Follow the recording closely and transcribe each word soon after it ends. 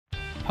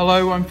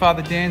Hello, I'm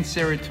Father Dan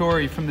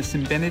Serratori from the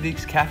St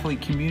Benedict's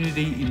Catholic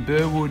Community in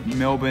Burwood,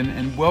 Melbourne,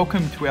 and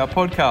welcome to our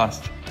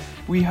podcast.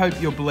 We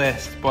hope you're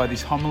blessed by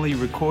this homily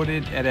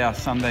recorded at our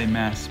Sunday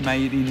Mass.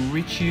 May it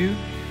enrich you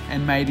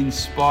and may it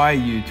inspire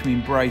you to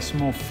embrace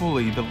more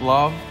fully the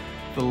love,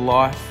 the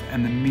life,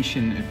 and the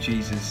mission of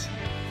Jesus.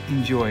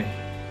 Enjoy.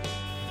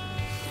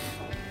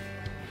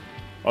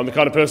 I'm the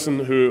kind of person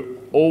who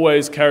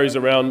always carries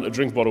around a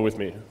drink bottle with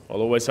me.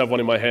 I'll always have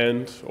one in my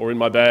hand or in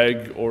my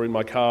bag or in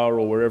my car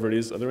or wherever it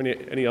is. Are there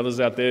any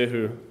others out there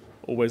who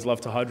always love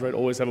to hydrate,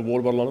 always have a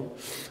water bottle on them?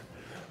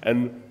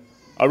 And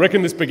I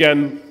reckon this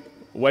began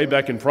way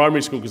back in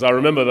primary school because I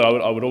remember that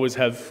I would always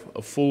have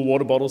a full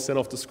water bottle sent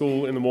off to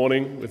school in the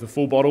morning with a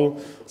full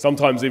bottle,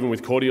 sometimes even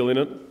with cordial in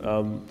it.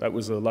 That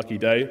was a lucky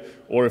day.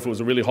 Or if it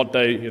was a really hot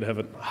day, you'd have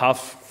it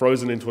half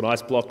frozen into an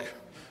ice block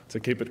to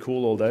keep it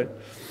cool all day.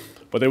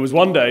 But there was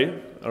one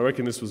day, I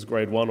reckon this was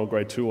grade 1 or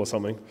grade 2 or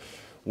something,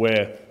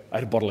 where I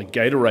had a bottle of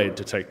Gatorade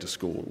to take to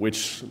school,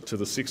 which to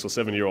the 6 or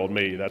 7-year-old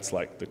me, that's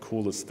like the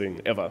coolest thing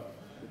ever.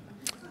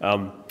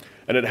 And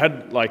it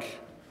had like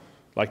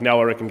now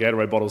I reckon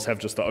Gatorade bottles have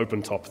just the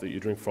open top that you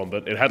drink from,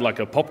 but it had like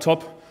a pop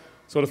top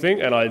sort of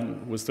thing, and I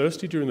was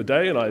thirsty during the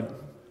day, and I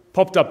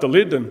popped up the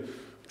lid and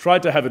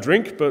tried to have a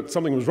drink, but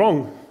something was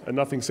wrong, and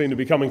nothing seemed to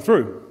be coming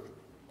through.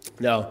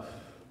 Now,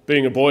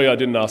 being a boy, I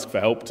didn't ask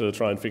for help to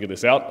try and figure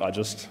this out. I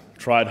just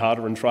tried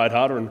harder and tried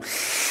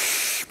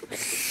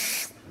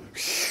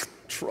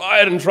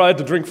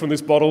to drink from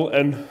this bottle,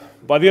 and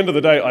by the end of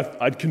the day,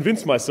 I'd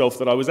convinced myself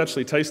that I was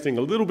actually tasting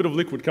a little bit of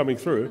liquid coming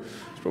through.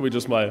 It's probably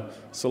just my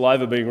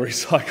saliva being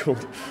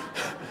recycled.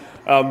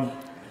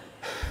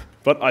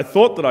 But I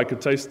thought that I could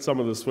taste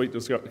some of the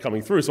sweetness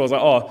coming through, so I was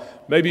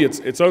like, maybe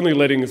it's only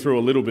letting through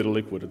a little bit of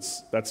liquid.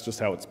 That's just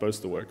how it's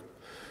supposed to work.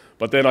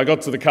 But then I got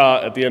to the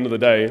car at the end of the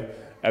day,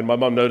 and my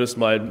mum noticed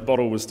my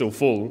bottle was still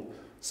full,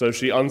 so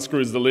she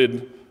unscrews the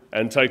lid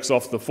and takes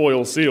off the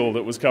foil seal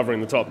that was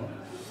covering the top.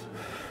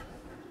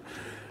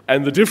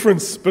 And the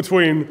difference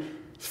between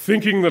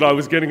thinking that I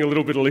was getting a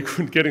little bit of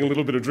liquid, getting a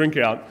little bit of drink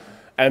out,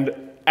 and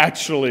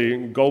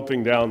actually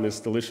gulping down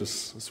this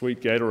delicious sweet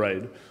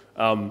Gatorade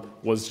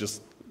was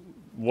just,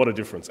 what a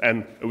difference.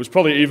 And it was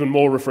probably even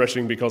more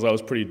refreshing because I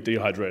was pretty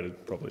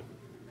dehydrated, probably.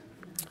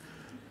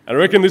 And I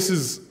reckon this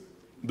is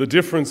the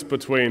difference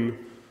between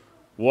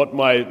what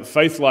my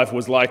faith life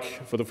was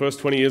like for the first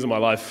 20 years of my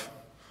life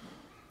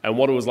and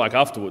what it was like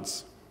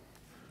afterwards.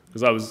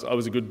 Because I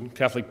was a good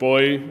Catholic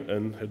boy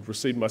and had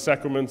received my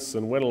sacraments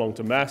and went along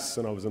to Mass,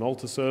 and I was an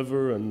altar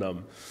server, and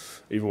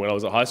even when I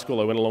was at high school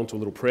I went along to a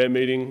little prayer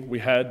meeting we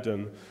had,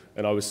 and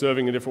I was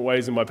serving in different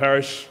ways in my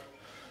parish.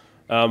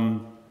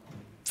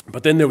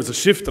 But then there was a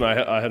shift, and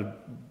I had a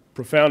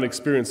profound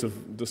experience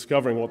of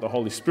discovering what the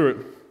Holy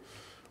Spirit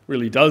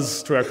really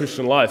does to our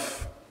Christian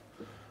life.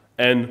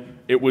 And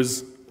it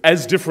was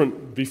as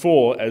different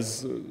before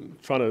as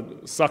trying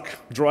to suck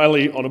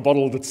dryly on a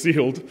bottle that's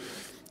sealed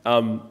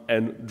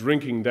and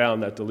drinking down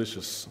that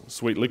delicious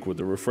sweet liquid,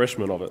 the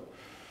refreshment of it.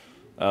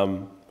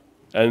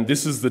 And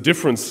this is the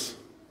difference,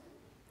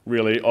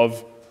 really,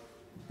 of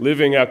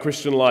living our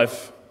Christian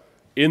life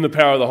in the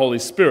power of the Holy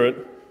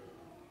Spirit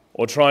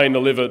or trying to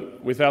live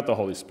it without the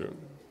Holy Spirit,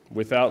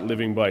 without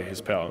living by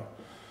His power.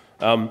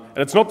 And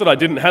it's not that I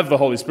didn't have the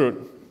Holy Spirit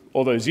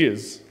all those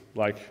years.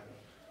 Like,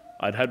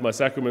 I'd had my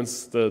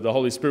sacraments, the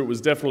Holy Spirit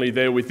was definitely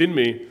there within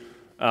me,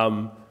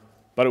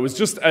 but it was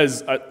just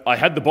as I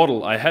had the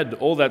bottle, I had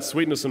all that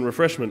sweetness and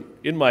refreshment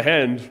in my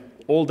hand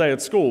all day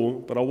at school,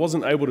 but I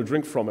wasn't able to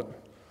drink from it.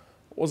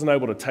 I wasn't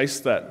able to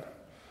taste that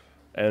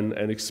and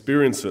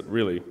experience it,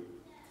 really.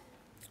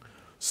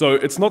 So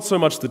it's not so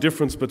much the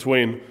difference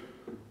between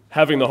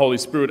having the Holy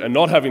Spirit and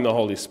not having the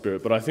Holy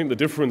Spirit, but I think the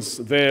difference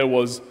there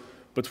was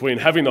between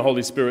having the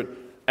Holy Spirit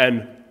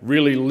and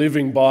really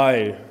living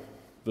by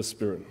the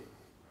Spirit.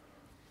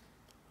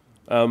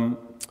 And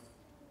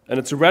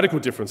it's a radical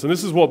difference. And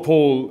this is what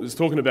Paul is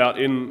talking about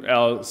in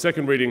our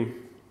second reading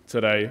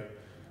today.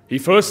 He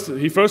first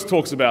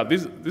talks about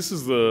this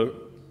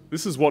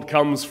is what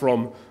comes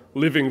from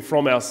living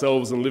from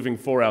ourselves and living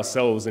for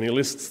ourselves. And he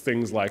lists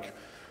things like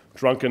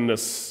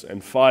drunkenness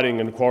and fighting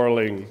and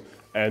quarreling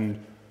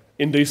and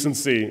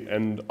indecency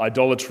and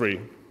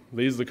idolatry.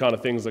 These are the kind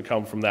of things that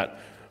come from that.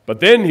 But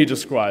then he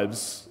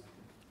describes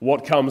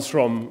what comes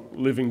from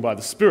living by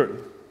the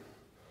Spirit.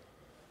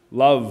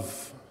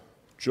 Love,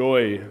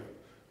 joy,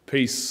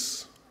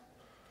 peace,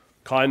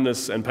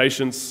 kindness and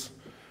patience,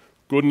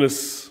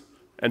 goodness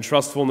and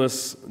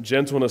trustfulness,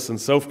 gentleness and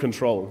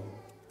self-control.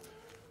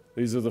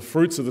 These are the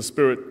fruits of the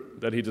Spirit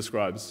that he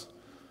describes.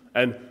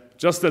 And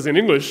just as in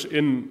English,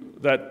 in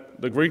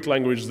the Greek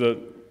language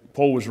that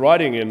Paul was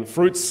writing in,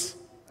 fruits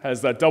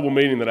has that double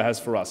meaning that it has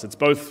for us. It's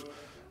both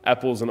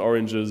apples and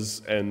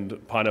oranges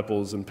and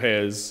pineapples and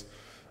pears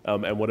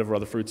and whatever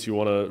other fruits you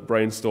want to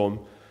brainstorm.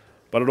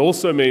 But it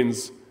also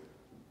means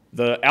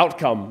the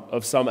outcome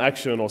of some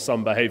action or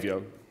some behavior.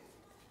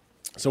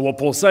 So what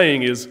Paul's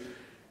saying is,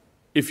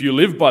 if you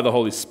live by the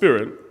Holy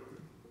Spirit,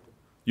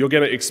 you're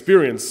going to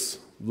experience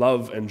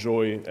love and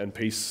joy and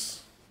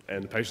peace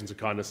and patience and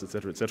kindness,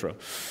 etc., etc.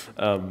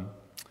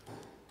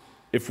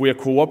 if we are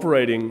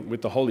cooperating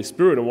with the Holy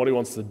Spirit and what He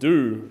wants to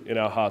do in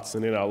our hearts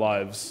and in our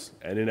lives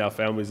and in our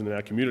families and in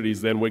our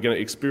communities, then we're going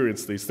to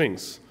experience these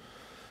things.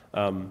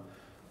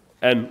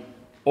 And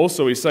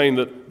also He's saying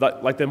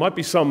that like there might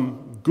be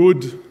some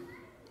good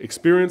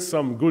experience,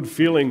 some good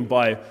feeling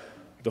by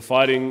the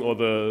fighting or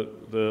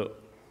the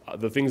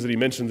things that He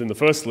mentioned in the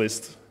first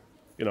list.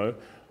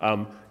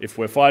 If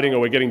we're fighting or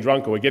we're getting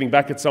drunk or we're getting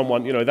back at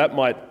someone, that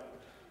might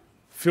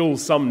fill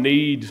some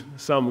need,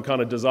 some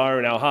kind of desire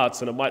in our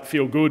hearts, and it might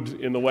feel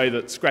good in the way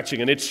that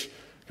scratching an itch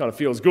kind of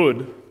feels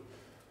good.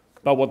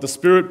 But what the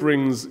Spirit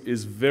brings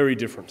is very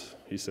different,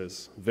 he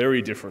says,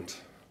 very different.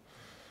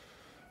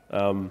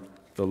 The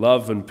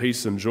love and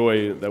peace and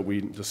joy that we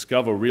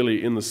discover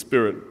really in the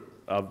Spirit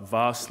are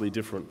vastly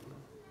different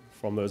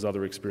from those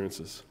other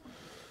experiences.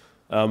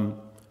 And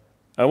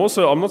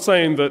also, I'm not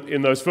saying that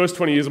in those first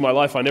 20 years of my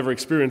life I never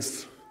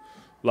experienced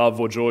love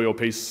or joy or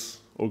peace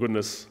or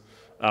goodness.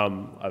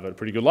 I've had a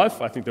pretty good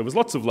life. I think there was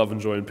lots of love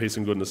and joy and peace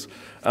and goodness.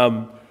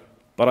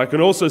 But I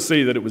can also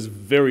see that it was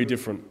very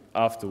different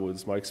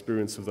afterwards, my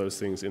experience of those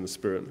things in the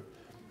Spirit.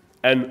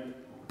 And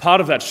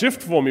part of that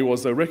shift for me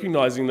was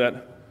recognizing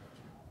that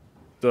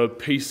the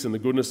peace and the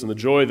goodness and the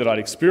joy that I'd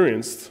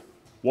experienced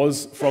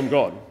was from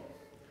God.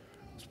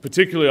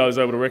 Particularly, I was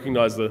able to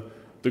recognize the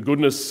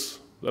goodness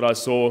that I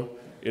saw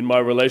in my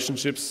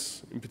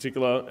relationships in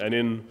particular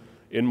and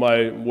in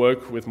my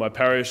work with my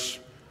parish.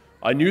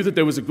 I knew that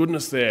there was a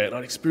goodness there, and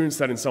I'd experienced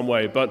that in some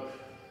way, but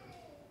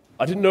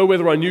I didn't know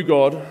whether I knew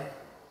God.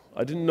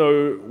 I didn't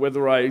know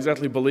whether I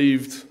exactly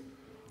believed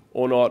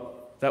or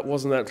not. That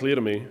wasn't that clear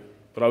to me,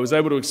 but I was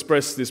able to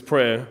express this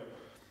prayer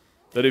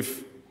that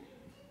if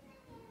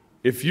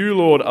you,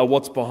 Lord, are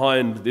what's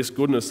behind this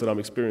goodness that I'm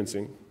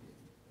experiencing,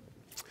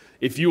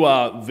 if you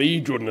are the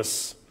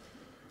goodness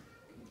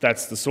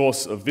that's the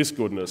source of this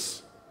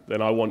goodness, then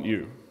I want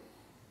you.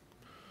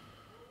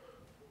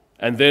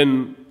 And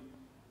then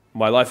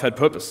my life had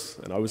purpose,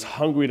 and I was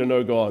hungry to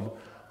know God.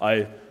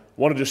 I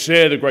wanted to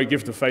share the great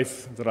gift of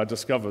faith that I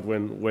discovered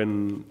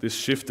when this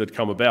shift had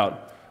come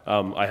about.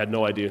 I had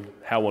no idea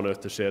how on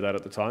earth to share that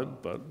at the time,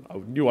 but I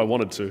knew I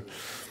wanted to.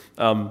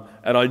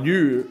 And I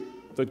knew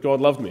that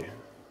God loved me,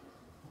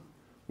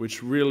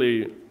 which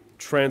really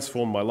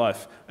transformed my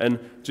life. And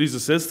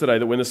Jesus says today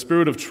that when the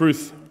Spirit of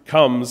truth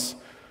comes,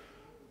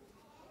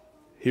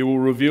 He will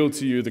reveal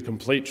to you the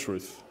complete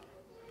truth.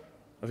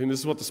 I think this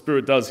is what the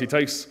Spirit does. He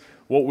takes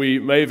what we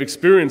may have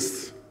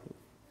experienced,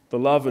 the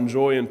love and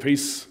joy and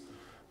peace,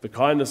 the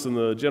kindness and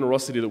the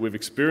generosity that we've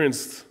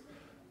experienced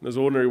in those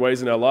ordinary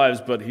ways in our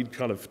lives, but He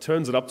kind of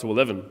turns it up to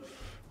 11,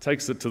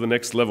 takes it to the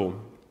next level.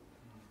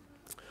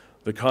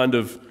 The kind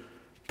of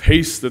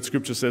peace that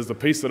Scripture says, the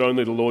peace that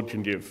only the Lord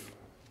can give.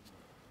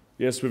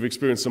 Yes, we've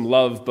experienced some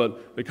love,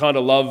 but the kind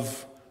of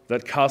love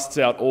that casts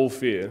out all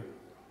fear.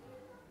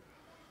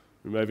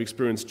 We may have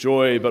experienced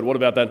joy, but what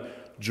about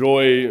that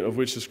joy of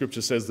which the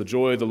Scripture says, the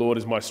joy of the Lord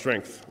is my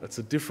strength? That's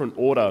a different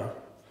order.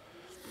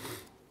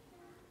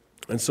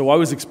 And so I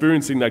was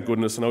experiencing that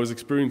goodness, and I was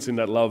experiencing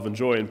that love and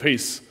joy and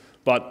peace,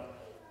 but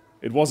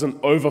it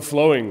wasn't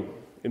overflowing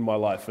in my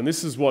life. And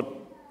this is what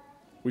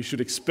we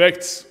should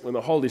expect when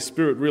the Holy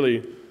Spirit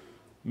really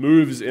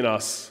moves in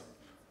us,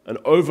 an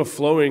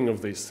overflowing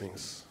of these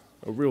things.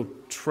 A real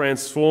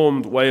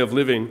transformed way of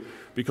living,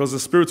 because the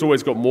Spirit's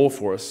always got more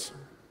for us.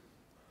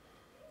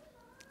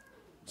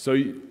 So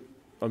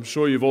I'm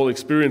sure you've all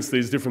experienced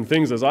these different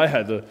things as I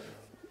had, the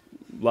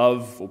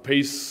love or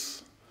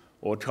peace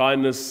or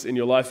kindness in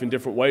your life in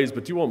different ways,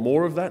 but do you want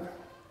more of that?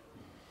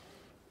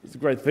 The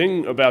great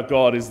thing about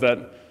God is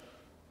that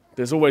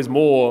there's always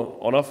more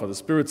on offer. The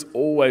Spirit's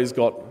always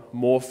got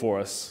more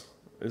for us.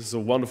 This is a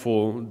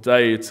wonderful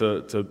day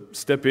to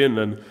step in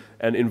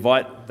and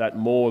invite that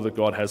more that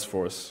God has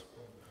for us.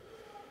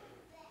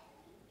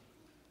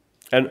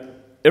 And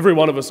every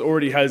one of us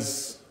already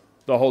has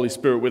the Holy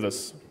Spirit with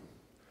us.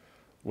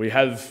 We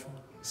have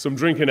some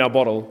drink in our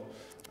bottle,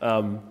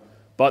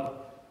 but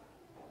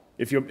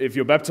if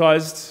you're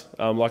baptized,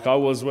 like I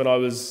was when I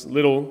was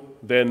little,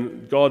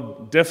 then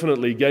God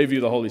definitely gave you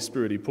the Holy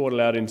Spirit. He poured it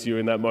out into you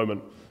in that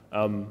moment.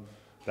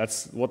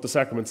 That's what the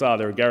sacraments are.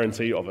 They're a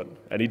guarantee of it.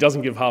 And He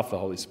doesn't give half the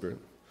Holy Spirit.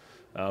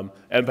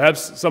 And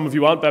perhaps some of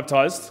you aren't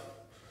baptized.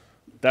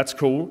 That's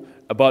cool.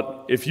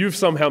 But if you've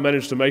somehow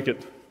managed to make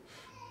it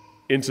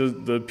into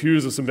the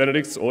pews of St.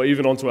 Benedict's or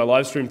even onto our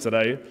live stream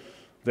today,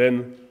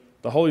 then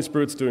the Holy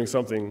Spirit's doing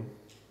something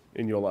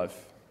in your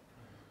life.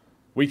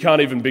 We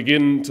can't even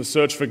begin to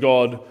search for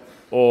God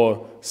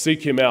or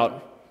seek Him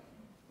out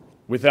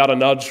without a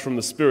nudge from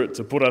the Spirit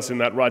to put us in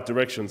that right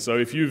direction. So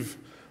if you've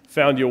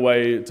found your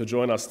way to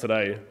join us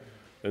today,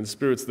 then the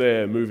Spirit's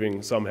there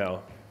moving somehow,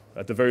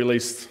 at the very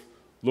least,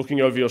 looking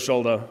over your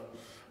shoulder,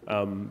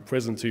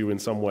 present to you in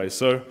some way.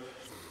 So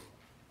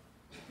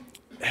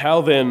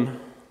how then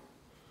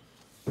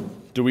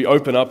do we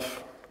open up,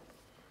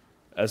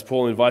 as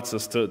Paul invites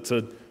us,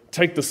 to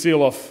take the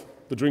seal off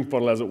the drink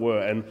bottle, as it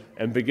were,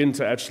 and begin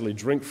to actually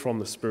drink from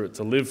the Spirit,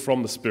 to live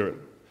from the Spirit?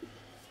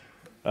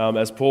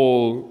 As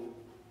Paul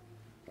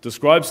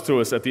describes to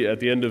us at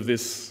the end of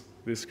this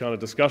this kind of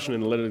discussion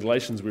in the letter to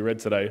Galatians we read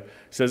today. He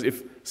says,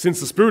 since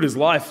the Spirit is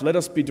life, let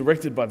us be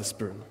directed by the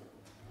Spirit.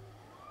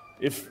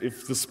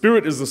 If the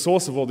Spirit is the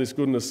source of all this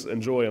goodness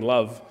and joy and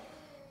love,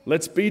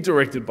 let's be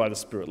directed by the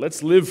Spirit.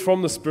 Let's live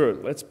from the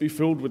Spirit. Let's be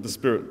filled with the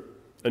Spirit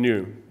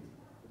anew.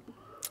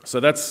 So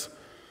that's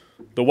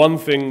the one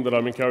thing that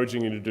I'm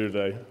encouraging you to do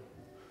today.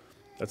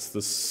 That's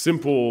the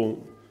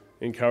simple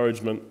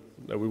encouragement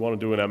that we want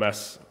to do in our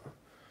Mass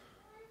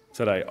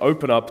today.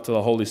 Open up to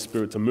the Holy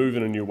Spirit to move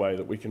in a new way,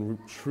 that we can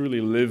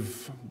truly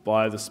live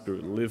by the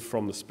Spirit, live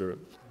from the Spirit.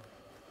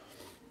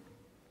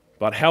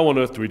 But how on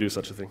earth do we do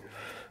such a thing?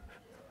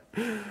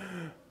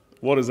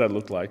 What does that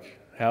look like?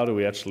 How do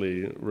we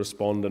actually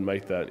respond and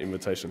make that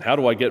invitation? How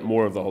do I get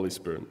more of the Holy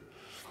Spirit?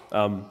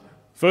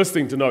 First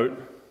thing to note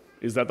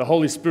is that the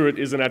Holy Spirit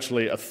isn't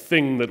actually a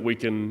thing that we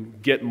can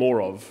get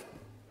more of.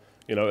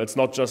 You know, it's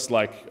not just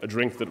like a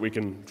drink that we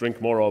can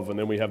drink more of and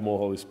then we have more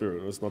Holy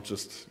Spirit. It's not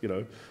just,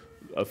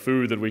 a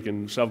food that we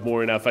can shove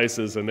more in our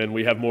faces and then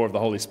we have more of the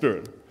Holy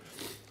Spirit.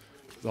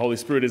 The Holy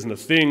Spirit isn't a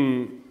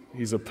thing,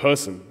 He's a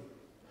person.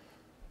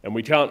 And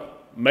we can't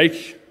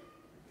make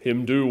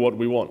Him do what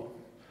we want.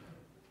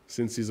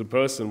 Since He's a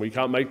person, we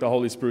can't make the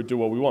Holy Spirit do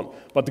what we want.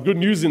 But the good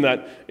news in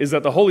that is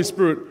that the Holy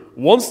Spirit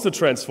wants to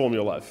transform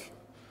your life.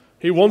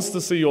 He wants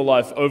to see your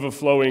life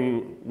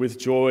overflowing with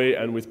joy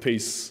and with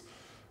peace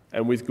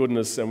and with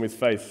goodness and with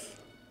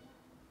faith.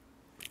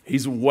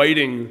 He's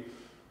waiting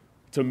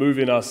to move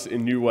in us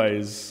in new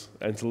ways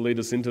and to lead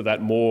us into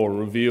that more,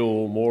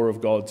 reveal more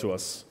of God to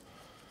us.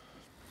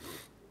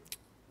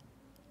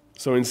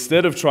 So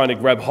instead of trying to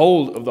grab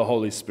hold of the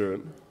Holy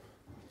Spirit,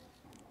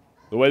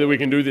 the way that we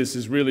can do this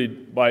is really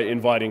by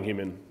inviting Him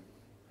in,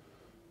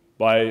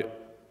 by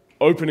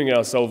opening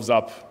ourselves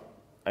up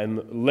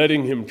and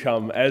letting Him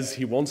come as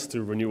He wants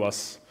to renew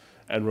us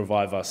and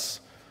revive us.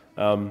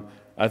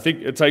 I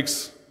think it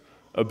takes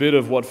a bit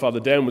of what Father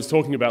Dan was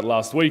talking about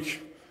last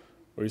week,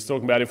 where he's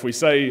talking about if we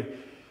say,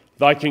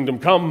 "Thy kingdom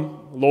come,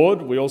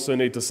 Lord," we also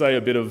need to say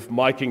a bit of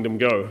 "My kingdom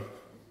go."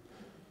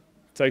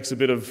 It takes a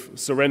bit of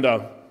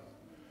surrender,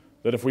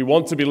 that if we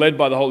want to be led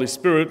by the Holy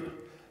Spirit,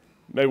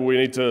 maybe we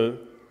need to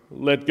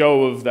let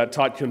go of that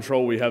tight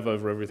control we have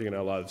over everything in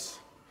our lives.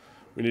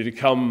 We need to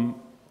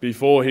come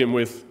before Him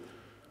with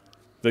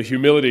the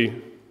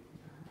humility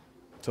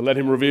to let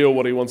Him reveal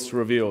what He wants to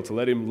reveal, to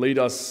let Him lead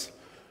us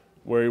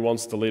where He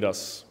wants to lead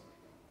us.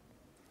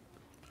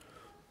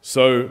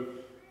 So,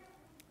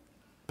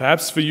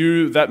 perhaps for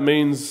you, that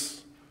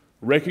means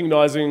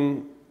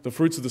recognizing the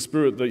fruits of the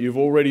Spirit that you've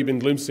already been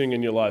glimpsing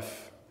in your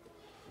life,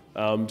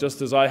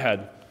 just as I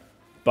had.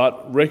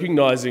 But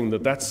recognizing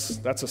that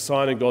that's a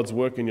sign of God's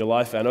work in your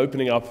life and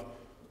opening up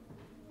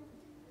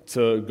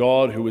to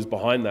God who is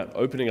behind that,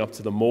 opening up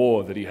to the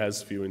more that He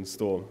has for you in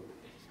store.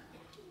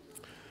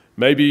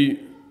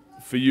 Maybe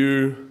for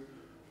you,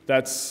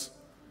 that's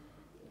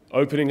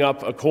opening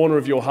up a corner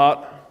of your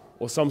heart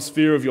or some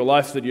sphere of your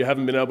life that you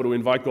haven't been able to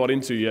invite God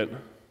into yet.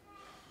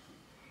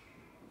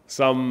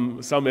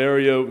 Some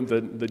area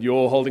that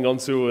you're holding on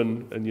to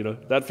and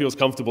that feels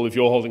comfortable if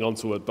you're holding on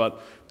to it,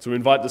 but to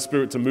invite the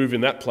Spirit to move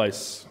in that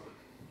place.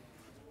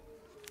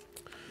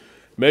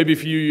 Maybe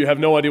for you have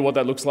no idea what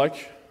that looks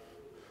like.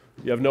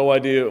 You have no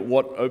idea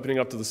what opening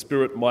up to the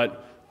Spirit might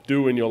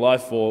do in your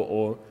life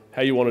or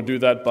how you want to do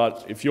that,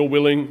 but if you're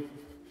willing,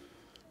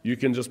 you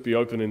can just be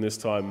open in this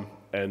time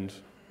and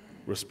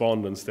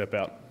respond and step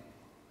out.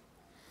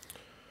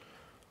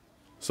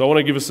 So I want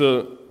to give us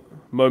a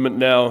moment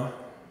now,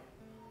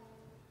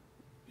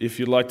 if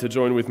you'd like to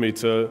join with me,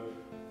 to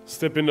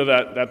step into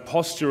that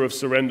posture of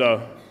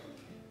surrender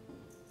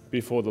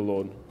before the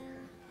Lord.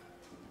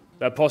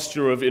 That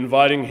posture of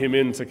inviting Him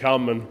in to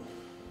come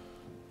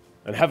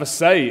and have a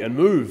say and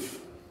move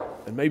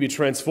and maybe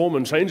transform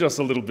and change us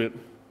a little bit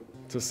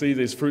to see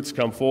these fruits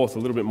come forth a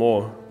little bit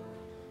more.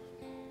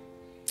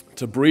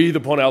 To breathe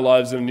upon our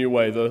lives in a new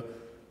way.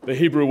 The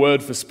Hebrew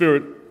word for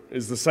spirit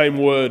is the same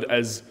word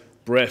as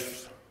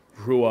breath,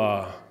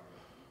 ruah.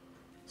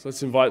 So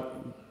let's invite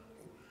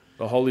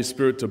the Holy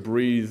Spirit to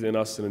breathe in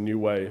us in a new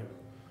way,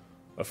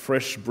 a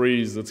fresh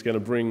breeze that's going to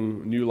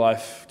bring new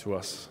life to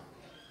us.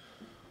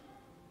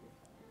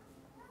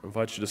 I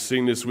invite you to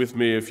sing this with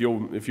me if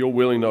you're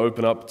willing to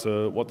open up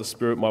to what the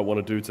Spirit might want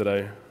to do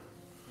today.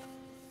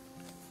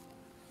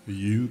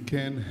 You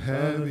can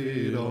have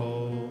it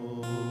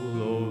all, oh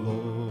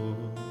Lord.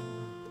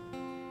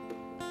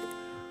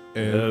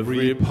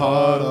 Every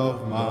part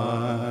of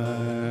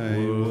my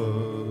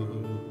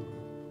world.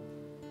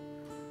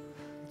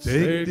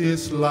 Take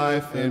this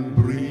life and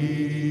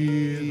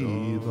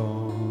breathe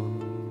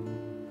on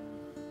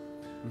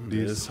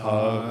this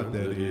heart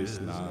that is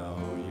now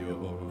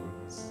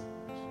yours.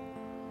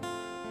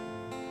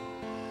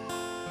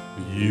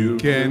 You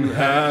can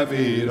have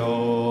it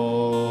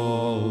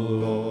all,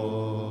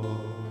 Lord.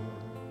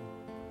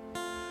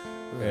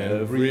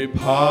 Every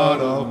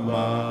part of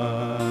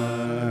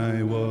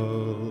my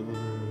world.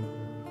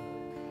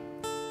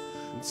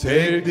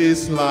 Take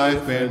this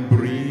life and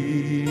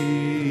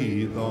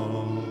breathe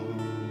on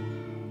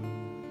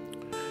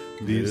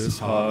this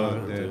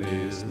heart that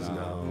is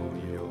now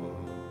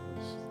yours.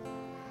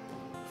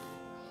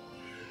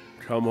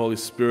 Come, Holy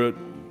Spirit,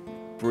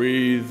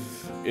 breathe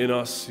in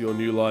us your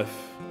new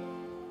life.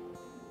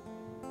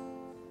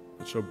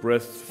 Let your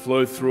breath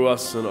flow through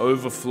us and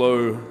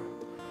overflow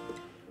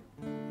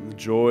the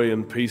joy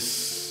and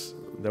peace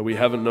that we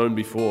haven't known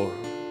before.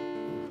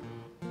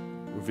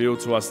 Reveal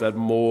to us that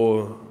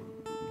more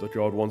that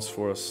God wants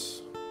for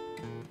us.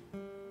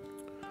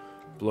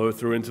 Blow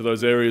through into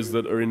those areas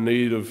that are in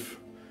need of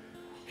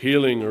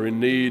healing or in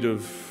need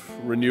of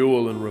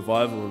renewal and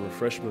revival and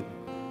refreshment.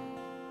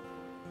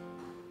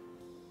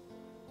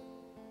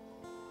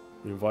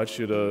 We invite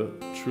you to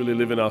truly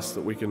live in us,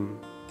 that we can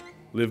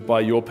live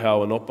by your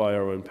power, not by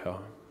our own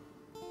power.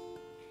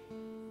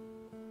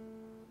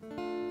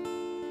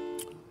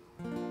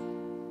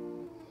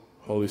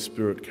 Holy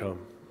Spirit, come.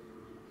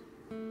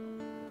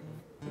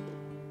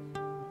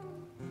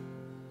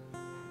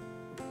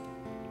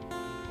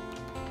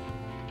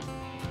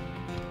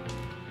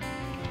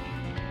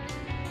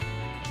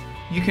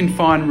 You can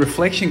find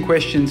reflection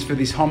questions for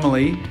this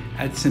homily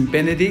at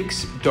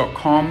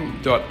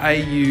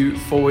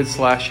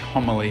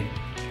stbenedicts.com.au/homily.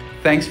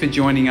 Thanks for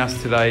joining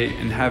us today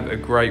and have a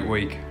great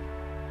week.